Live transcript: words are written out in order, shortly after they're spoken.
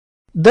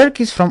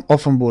Dirk is from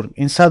Offenburg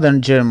in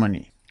southern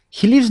Germany.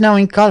 He lives now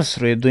in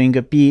Karlsruhe doing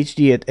a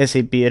PhD at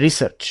SAP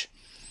Research.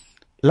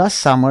 Last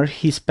summer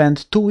he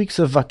spent 2 weeks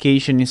of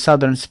vacation in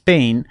southern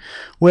Spain,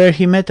 where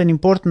he met an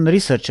important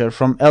researcher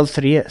from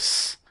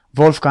L3S,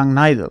 Wolfgang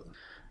Neidl.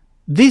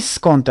 This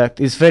contact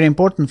is very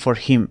important for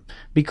him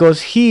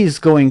because he is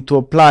going to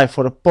apply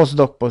for a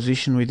postdoc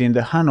position within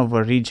the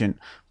Hanover region,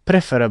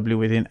 preferably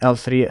within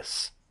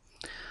L3S.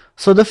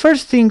 So the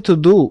first thing to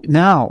do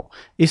now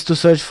is to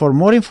search for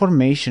more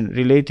information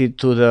related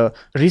to the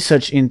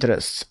research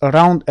interests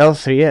around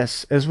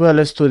L3S as well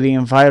as to the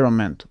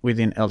environment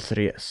within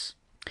L3S.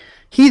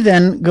 He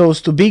then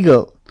goes to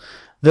Beagle,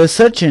 the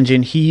search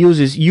engine he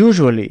uses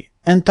usually,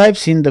 and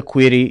types in the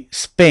query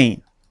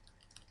Spain.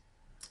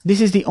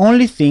 This is the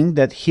only thing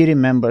that he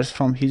remembers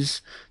from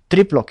his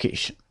trip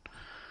location.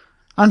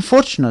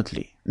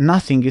 Unfortunately,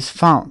 nothing is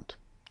found.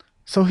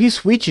 So he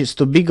switches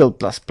to Beagle++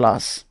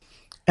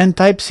 and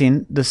types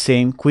in the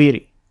same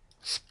query,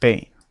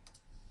 Spain.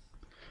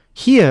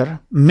 Here,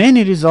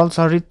 many results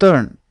are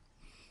returned: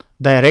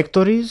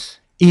 directories,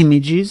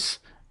 images,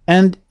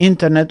 and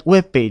internet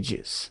web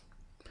pages.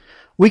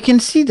 We can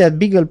see that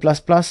Beagle++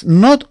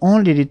 not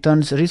only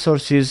returns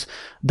resources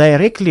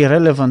directly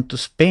relevant to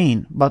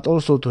Spain, but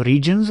also to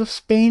regions of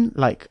Spain,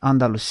 like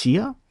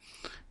Andalusia,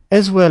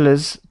 as well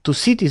as to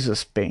cities of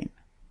Spain,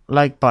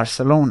 like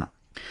Barcelona.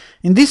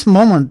 In this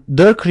moment,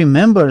 Dirk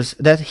remembers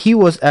that he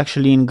was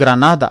actually in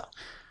Granada,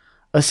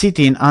 a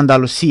city in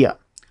Andalusia,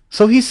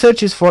 so he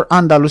searches for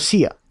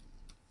Andalusia.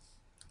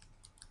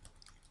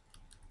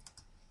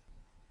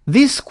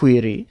 This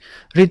query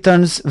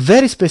returns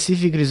very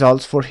specific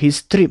results for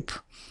his trip,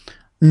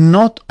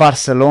 not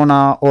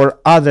Barcelona or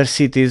other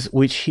cities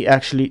which he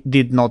actually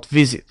did not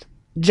visit,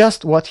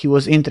 just what he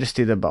was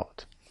interested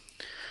about.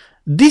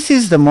 This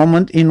is the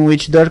moment in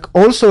which Dirk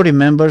also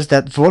remembers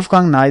that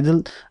Wolfgang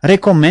Neidl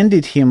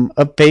recommended him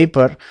a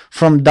paper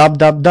from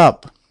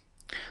www.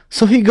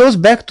 So he goes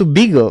back to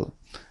Beagle,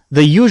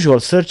 the usual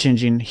search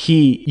engine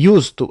he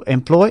used to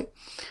employ,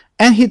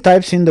 and he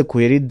types in the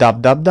query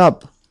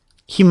www.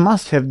 He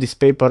must have this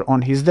paper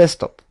on his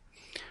desktop.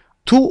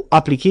 2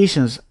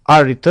 applications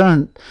are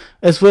returned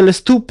as well as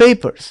 2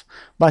 papers,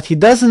 but he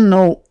doesn't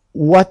know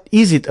what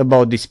is it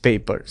about these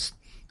papers.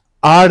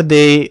 Are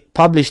they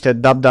published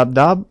at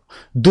www?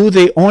 Do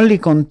they only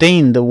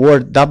contain the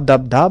word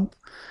www?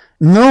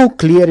 No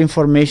clear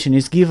information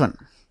is given.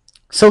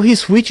 So he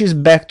switches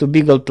back to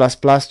Beagle++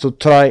 to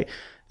try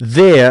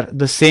there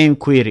the same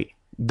query,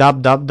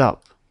 www.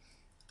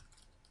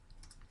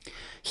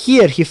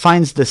 Here he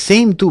finds the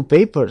same 2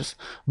 papers,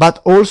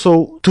 but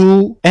also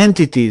 2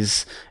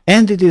 entities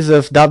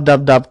of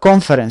www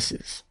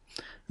conferences.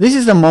 This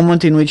is the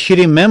moment in which he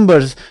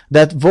remembers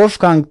that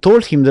Wolfgang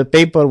told him the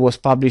paper was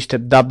published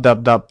at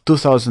www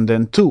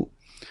 2002.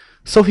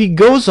 So he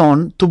goes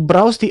on to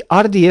browse the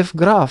RDF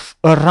graph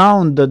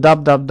around the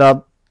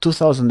www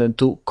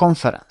 2002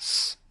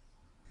 conference.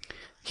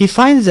 He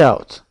finds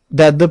out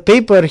that the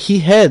paper he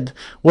had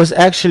was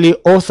actually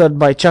authored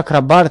by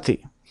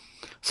Chakrabarty.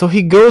 So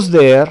he goes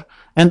there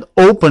and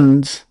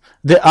opens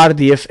the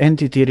RDF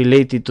entity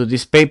related to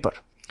this paper.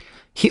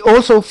 He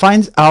also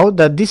finds out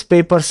that this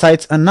paper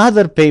cites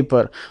another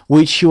paper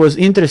which he was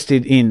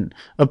interested in,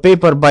 a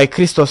paper by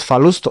Christos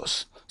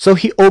Falustos. So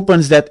he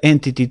opens that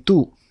entity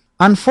too.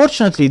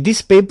 Unfortunately,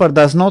 this paper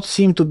does not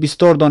seem to be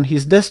stored on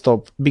his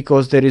desktop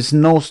because there is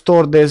no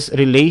stored as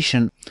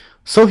relation.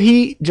 So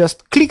he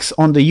just clicks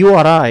on the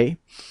URI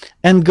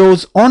and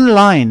goes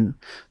online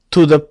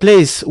to the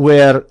place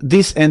where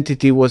this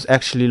entity was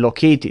actually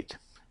located.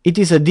 It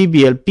is a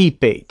DBLP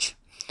page.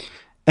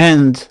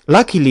 And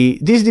luckily,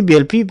 this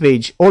DBLP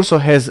page also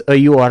has a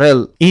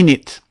URL in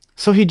it.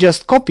 So he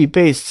just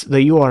copy-pastes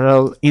the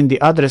URL in the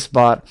address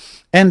bar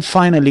and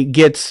finally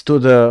gets to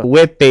the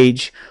web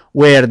page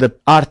where the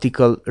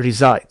article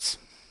resides.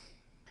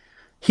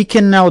 He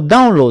can now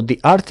download the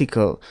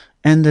article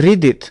and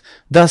read it,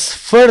 thus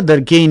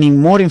further gaining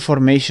more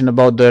information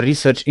about the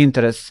research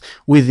interests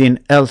within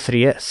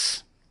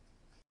L3S.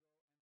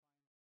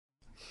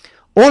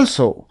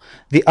 Also,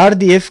 the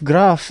RDF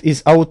graph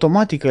is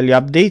automatically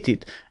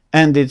updated,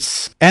 and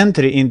its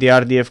entry in the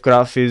RDF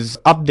graph is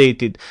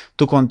updated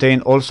to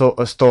contain also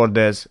a stored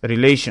as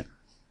relation.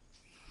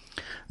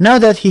 Now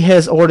that he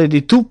has already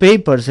 2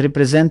 papers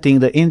representing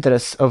the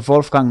interests of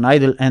Wolfgang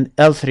Neidl and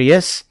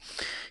L3S,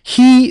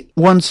 he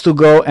wants to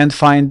go and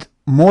find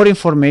more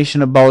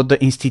information about the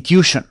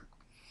institution.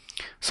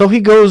 So he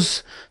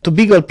goes to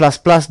Beagle++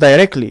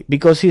 directly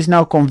because he is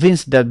now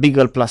convinced that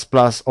Beagle++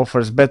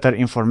 offers better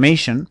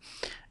information,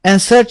 and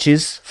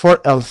searches for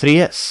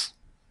L3S.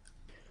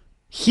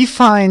 He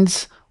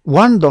finds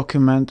 1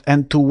 document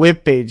and 2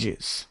 web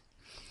pages.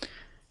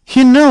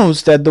 He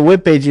knows that the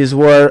web pages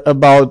were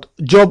about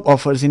job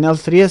offers in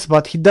L3S,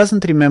 but he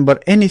doesn't remember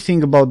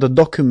anything about the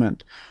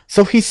document.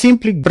 So he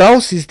simply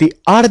browses the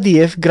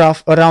RDF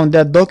graph around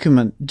that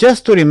document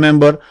just to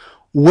remember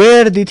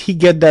where did he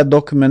get that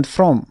document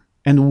from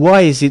and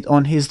why is it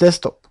on his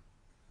desktop.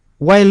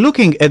 While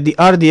looking at the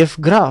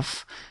RDF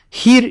graph,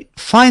 He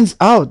finds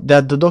out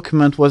that the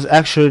document was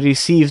actually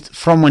received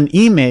from an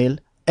email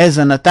as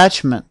an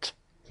attachment.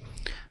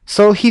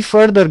 So he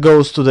further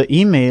goes to the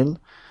email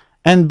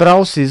and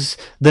browses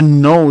the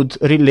node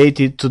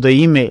related to the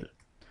email.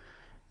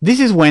 This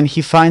is when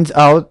he finds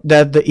out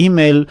that the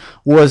email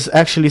was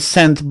actually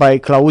sent by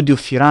Claudiu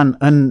Firan,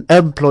 an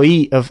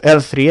employee of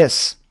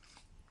L3S.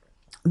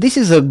 This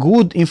is a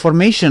good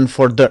information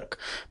for Dirk,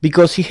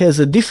 because he has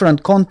a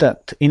different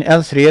contact in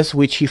L3S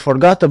which he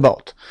forgot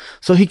about.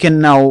 So he can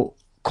now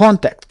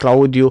contact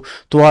Claudiu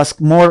to ask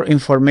more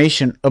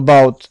information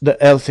about the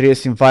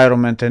L3S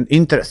environment and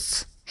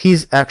interests,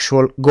 his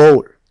actual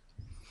goal.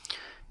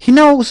 He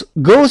now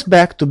goes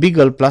back to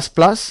Beagle++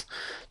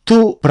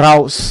 to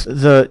browse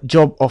the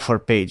job offer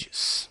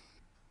pages.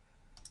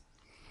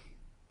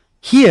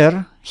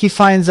 Here he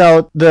finds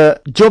out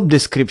the job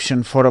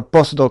description for a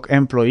postdoc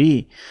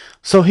employee,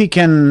 so he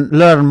can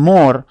learn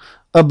more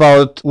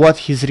about what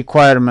his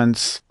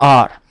requirements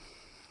are.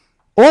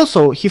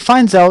 Also, he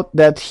finds out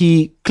that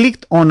he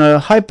clicked on a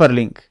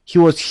hyperlink. He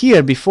was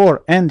here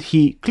before and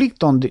he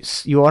clicked on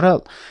this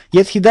URL,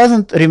 yet he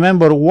doesn't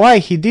remember why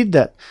he did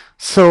that.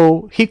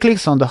 So he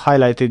clicks on the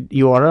highlighted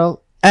URL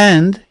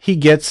and he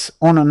gets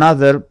on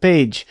another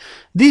page.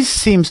 This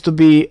seems to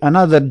be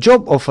another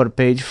job offer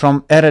page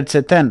from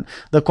RC10,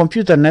 the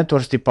Computer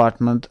Networks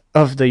department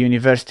of the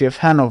University of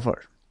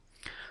Hanover.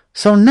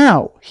 So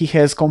now he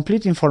has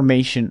complete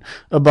information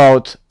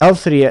about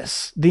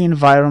L3S, the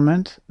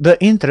environment,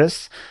 the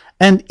interests,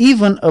 and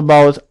even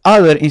about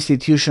other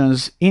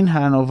institutions in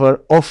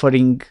Hanover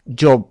offering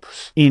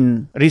jobs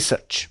in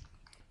research.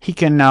 He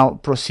can now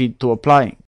proceed to applying.